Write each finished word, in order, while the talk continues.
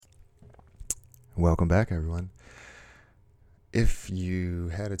Welcome back, everyone. If you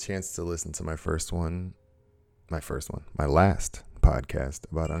had a chance to listen to my last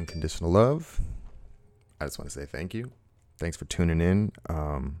podcast about unconditional love, I just want to say thank you. Thanks for tuning in.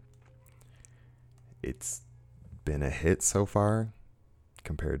 It's been a hit so far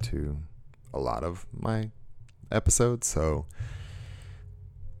compared to a lot of my episodes, so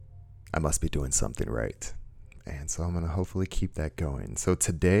I must be doing something right. And so I'm going to hopefully keep that going. So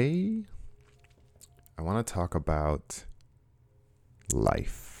today, I want to talk about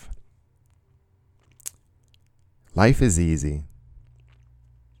life. Life is easy.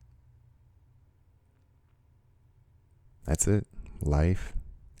 That's it. Life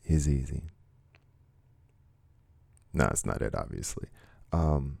is easy. No, it's not it, obviously.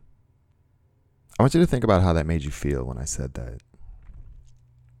 I want you to think about how that made you feel when I said that.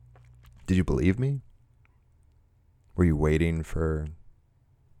 Did you believe me? Were you waiting for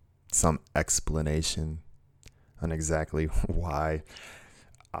some explanation on exactly why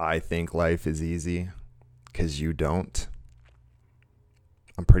I think life is easy? Because you don't.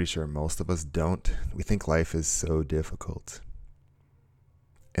 I'm pretty sure most of us don't. We think life is so difficult.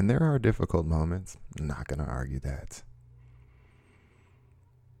 And there are difficult moments. I'm not going to argue that.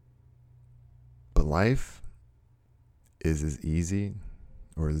 But life is as easy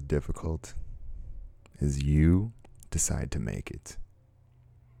or as difficult as you decide to make it.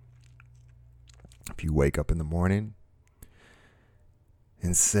 If you wake up in the morning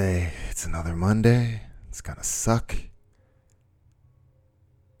and say, it's another Monday, it's gonna suck,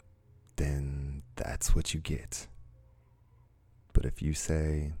 then that's what you get. But if you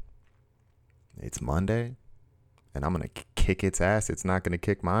say, it's Monday and I'm gonna kick its ass, it's not gonna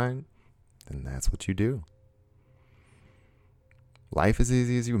kick mine, then that's what you do. Life is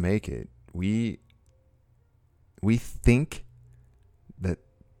easy as you make it. We think that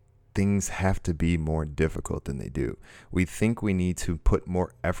things have to be more difficult than they do. We think we need to put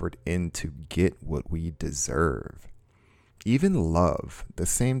more effort in to get what we deserve. Even love, the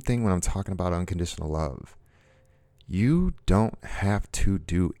same thing when I'm talking about unconditional love. You don't have to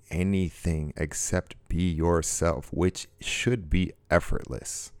do anything except be yourself, which should be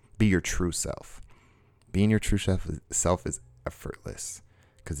effortless. Be your true self. Being your true self is effortless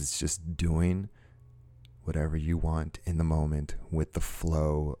because it's just doing whatever you want in the moment with the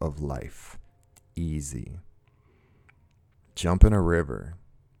flow of life. Easy. Jump in a river.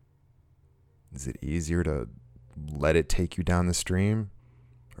 Is it easier to let it take you down the stream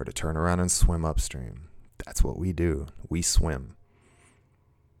or to turn around and swim upstream? That's what we do. We swim.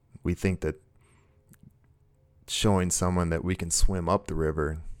 We think that showing someone that we can swim up the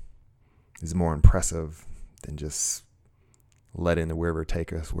river is more impressive than just letting the river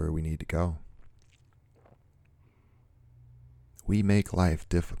take us where we need to go. We make life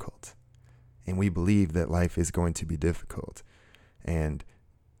difficult, and we believe that life is going to be difficult. And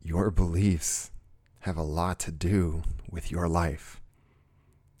your beliefs have a lot to do with your life.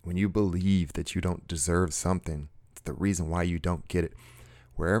 When you believe that you don't deserve something, it's the reason why you don't get it.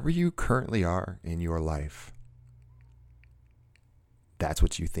 Wherever you currently are in your life, that's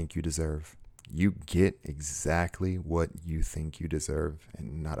what you think you deserve. You get exactly what you think you deserve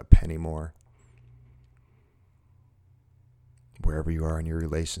and not a penny more. Wherever you are in your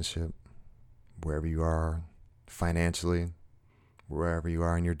relationship, wherever you are financially, wherever you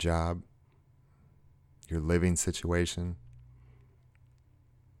are in your job, your living situation,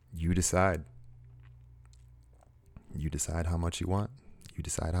 you decide. You decide how much you want. You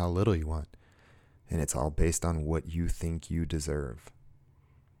decide how little you want. And it's all based on what you think you deserve.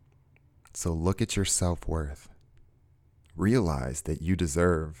 So look at your self-worth. Realize that you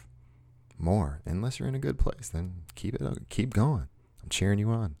deserve more. Unless you're in a good place, then keep going. I'm cheering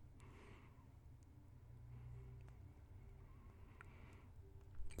you on.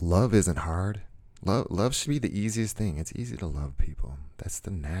 Love isn't hard. Love should be the easiest thing. It's easy to love people. That's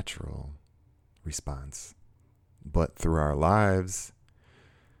the natural response. But through our lives,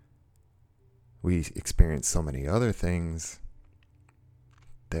 we experience so many other things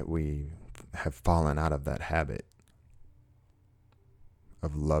that we have fallen out of that habit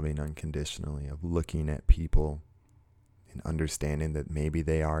of loving unconditionally, of looking at people and understanding that maybe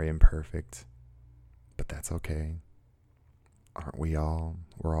they are imperfect, but that's okay. Aren't we all?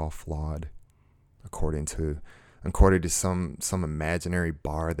 We're all flawed according to some imaginary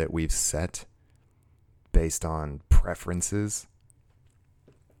bar that we've set based on preferences.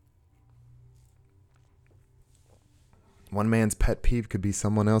 One man's pet peeve could be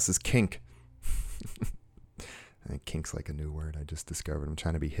someone else's kink. I think kink's like a new word I just discovered. I'm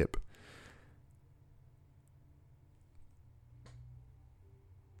trying to be hip.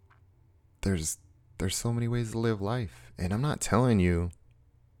 there's so many ways to live life. And I'm not telling you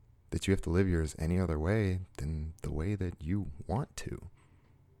that you have to live yours any other way than the way that you want to.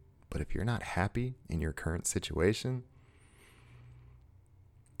 But if you're not happy in your current situation,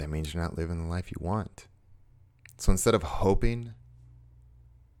 that means you're not living the life you want. So instead of hoping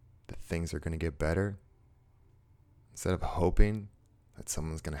that things are going to get better, instead of hoping that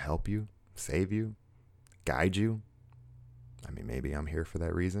someone's going to help you, save you, guide you, I mean, maybe I'm here for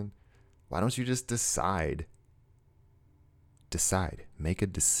that reason. Why don't you just decide, make a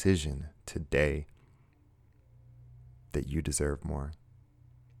decision today that you deserve more,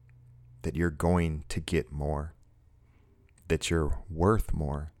 that you're going to get more, that you're worth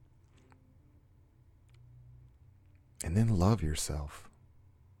more. And then love yourself.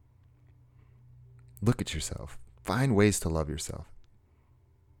 Look at yourself. Find ways to love yourself.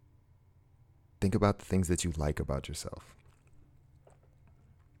 Think about the things that you like about yourself.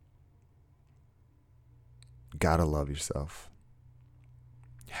 You gotta love yourself.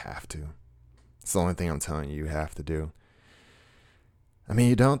 You have to. It's the only thing I'm telling you have to do. I mean,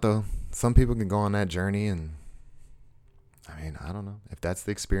 you don't, though. Some people can go on that journey, and I mean, I don't know. If that's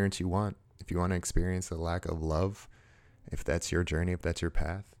the experience you want, if you want to experience a lack of love, if that's your journey, if that's your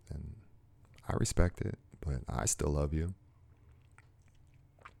path, then I respect it, but I still love you.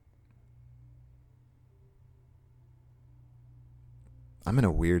 I'm in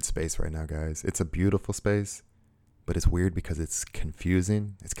a weird space right now, guys. It's a beautiful space, but it's weird because it's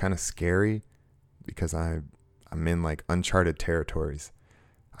confusing. It's kind of scary because I'm in like uncharted territories.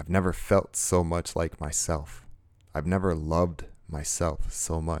 I've never felt so much like myself. I've never loved myself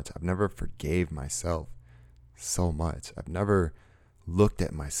so much. I've never forgave myself so much. I've never looked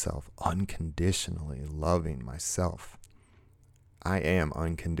at myself unconditionally loving myself. I am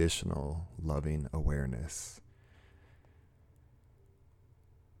unconditional loving awareness.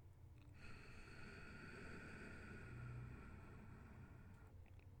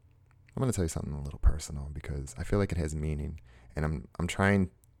 I'm going to tell you something a little personal because I feel like it has meaning, and I'm trying,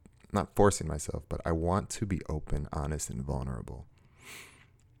 not forcing myself, but I want to be open, honest, and vulnerable.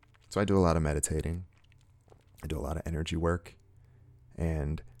 So I do a lot of meditating. I do a lot of energy work,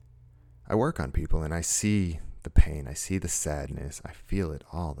 and I work on people, and I see the pain. I see the sadness. I feel it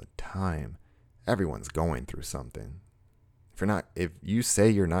all the time. Everyone's going through something. If you say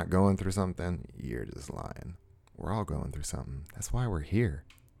you're not going through something, you're just lying. We're all going through something. That's why we're here.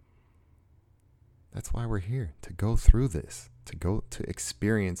 That's why we're here, to go through this, to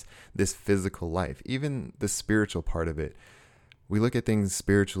experience this physical life, even the spiritual part of it. We look at things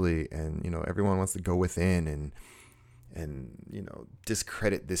spiritually, and everyone wants to go within and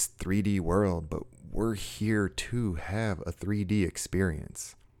discredit this 3D world, but we're here to have a 3D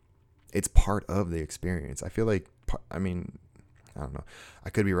experience. It's part of the experience. I feel like, I don't know. I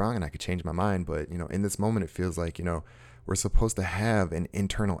could be wrong and I could change my mind, but in this moment it feels like, we're supposed to have an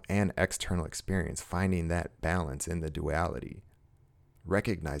internal and external experience, finding that balance in the duality,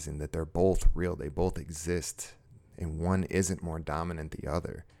 recognizing that they're both real, they both exist, and one isn't more dominant than the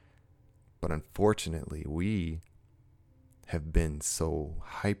other. But unfortunately, we have been so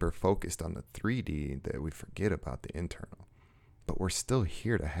hyper-focused on the 3D that we forget about the internal. But we're still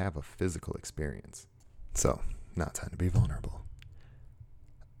here to have a physical experience. So, now time to be vulnerable.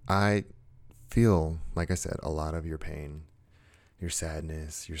 I feel, like I said, a lot of your pain, your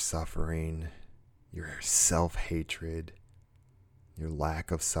sadness, your suffering, your self-hatred, your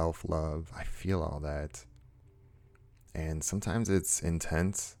lack of self-love. I feel all that. And sometimes it's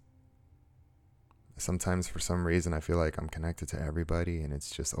intense. Sometimes for some reason I feel like I'm connected to everybody and it's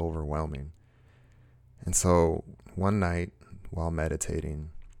just overwhelming. And so one night while meditating,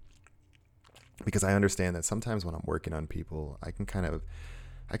 because I understand that sometimes when I'm working on people, I can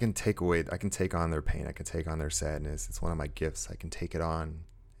take on their pain. I can take on their sadness. It's one of my gifts. I can take it on,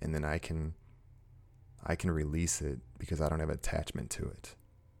 and then I can release it because I don't have attachment to it.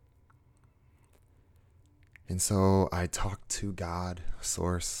 And so I talk to God,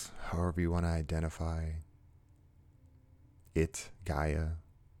 Source, however you want to identify it, Gaia,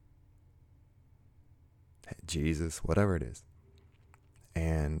 Jesus, whatever it is.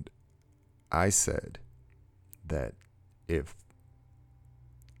 And I said that if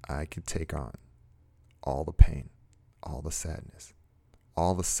I could take on all the pain, all the sadness,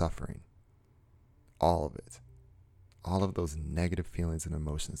 all the suffering, all of it, all of those negative feelings and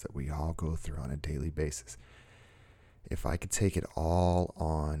emotions that we all go through on a daily basis, if I could take it all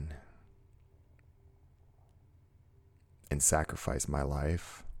on and sacrifice my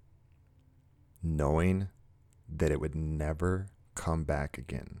life, knowing that it would never come back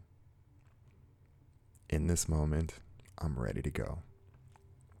again, in this moment, I'm ready to go.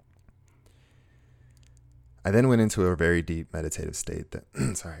 I then went into a very deep meditative state that,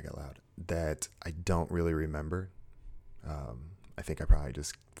 sorry, I got loud, that I don't really remember. I think I probably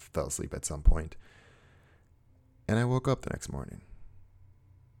just fell asleep at some point. And I woke up the next morning.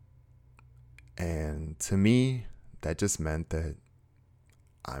 And to me, that just meant that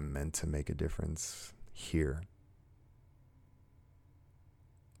I'm meant to make a difference here.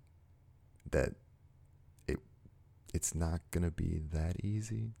 That it's not going to be that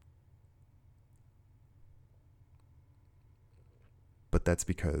easy. But that's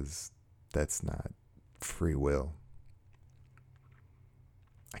because that's not free will.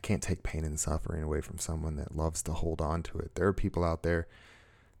 I can't take pain and suffering away from someone that loves to hold on to it. There are people out there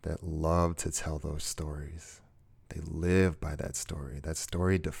that love to tell those stories. They live by that story. That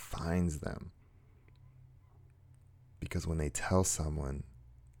story defines them. Because when they tell someone,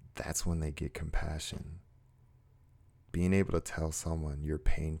 that's when they get compassion. Being able to tell someone your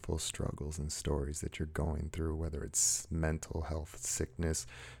painful struggles and stories that you're going through, whether it's mental health, sickness,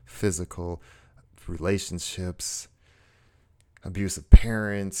 physical, relationships, abusive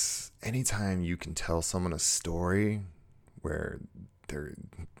parents, anytime you can tell someone a story where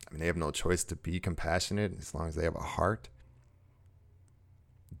they have no choice to be compassionate as long as they have a heart,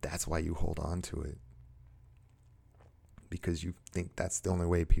 that's why you hold on to it. Because you think that's the only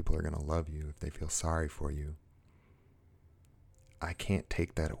way people are going to love you, if they feel sorry for you. I can't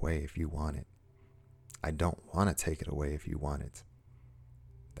take that away if you want it. I don't want to take it away if you want it.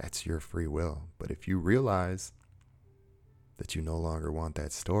 That's your free will. But if you realize that you no longer want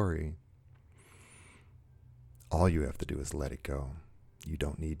that story, all you have to do is let it go. You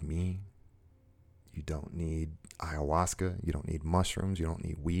don't need me. You don't need ayahuasca. You don't need mushrooms. You don't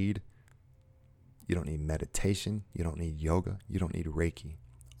need weed. You don't need meditation. You don't need yoga. You don't need Reiki.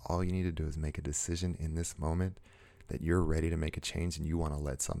 All you need to do is make a decision in this moment that you're ready to make a change and you want to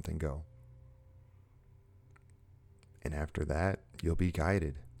let something go. And after that, you'll be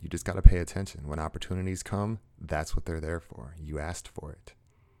guided. You just got to pay attention. When opportunities come, that's what they're there for. You asked for it.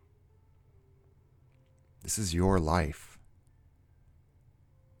 This is your life.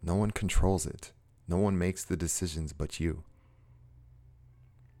 No one controls it. No one makes the decisions but you.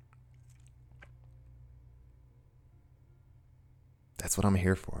 That's what I'm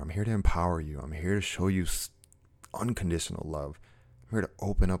here for. I'm here to empower you. I'm here to show you unconditional love. I'm here to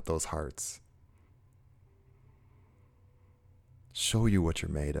open up those hearts. Show you what you're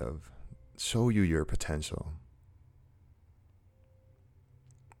made of. Show you your potential.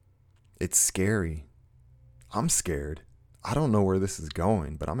 It's scary. I'm scared. I don't know where this is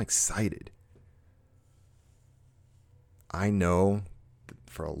going, but I'm excited. I know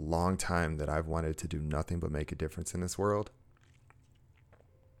for a long time that I've wanted to do nothing but make a difference in this world.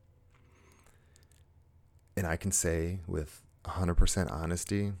 And I can say with 100%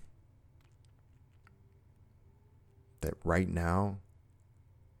 honesty that right now,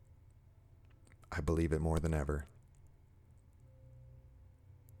 I believe it more than ever.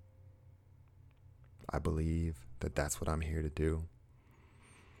 I believe that that's what I'm here to do.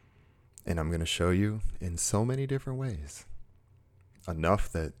 And I'm going to show you in so many different ways.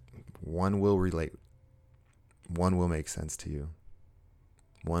 Enough that one will relate. One will make sense to you.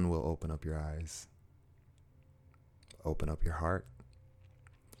 One will open up your eyes. Open up your heart.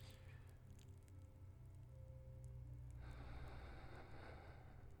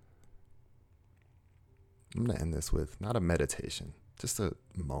 I'm going to end this with not a meditation, just a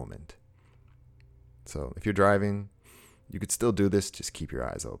moment. So if you're driving, you could still do this. Just keep your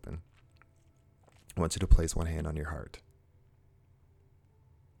eyes open. I want you to place one hand on your heart.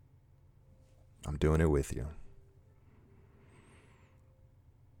 I'm doing it with you.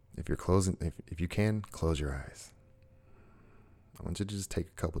 If you're closing, if you can, close your eyes. I want you to just take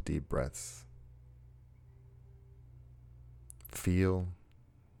a couple deep breaths. Feel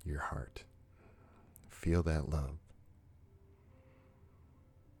your heart. Feel that love.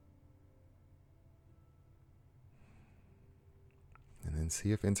 And then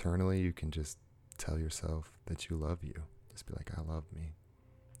see if internally you can just tell yourself that you love you. Just be like, I love me.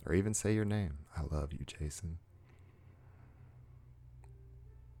 Or even say your name. I love you, Jason.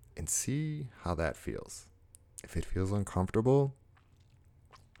 And see how that feels. If it feels uncomfortable,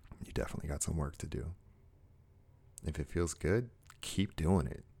 you definitely got some work to do. If it feels good, keep doing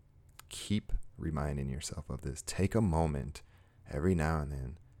it. Keep reminding yourself of this. Take a moment every now and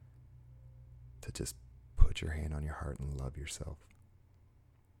then to just put your hand on your heart and love yourself.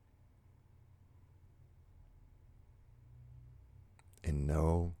 And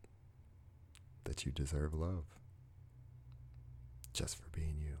know that you deserve love just for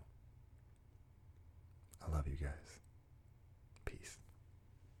being you. I love you guys. Peace.